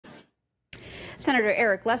Senator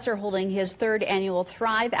Eric Lesser holding his third annual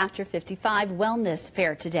Thrive After 55 Wellness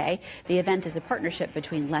Fair today. The event is a partnership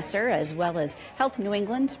between Lesser as well as Health New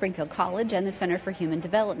England, Springfield College, and the Center for Human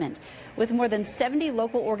Development. With more than 70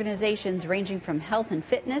 local organizations ranging from health and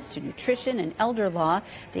fitness to nutrition and elder law,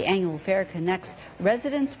 the annual fair connects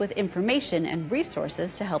residents with information and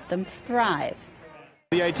resources to help them thrive.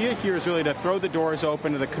 The idea here is really to throw the doors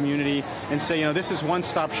open to the community and say, this is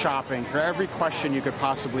one-stop shopping for every question you could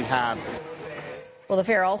possibly have. Well, the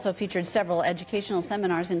fair also featured several educational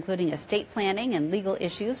seminars, including estate planning and legal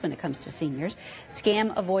issues when it comes to seniors,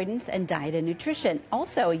 scam avoidance, and diet and nutrition.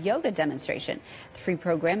 Also, a yoga demonstration. The free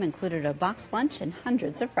program included a boxed lunch and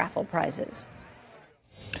hundreds of raffle prizes.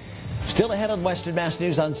 Still ahead on Western Mass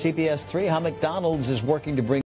News on CBS 3, how McDonald's is working to bring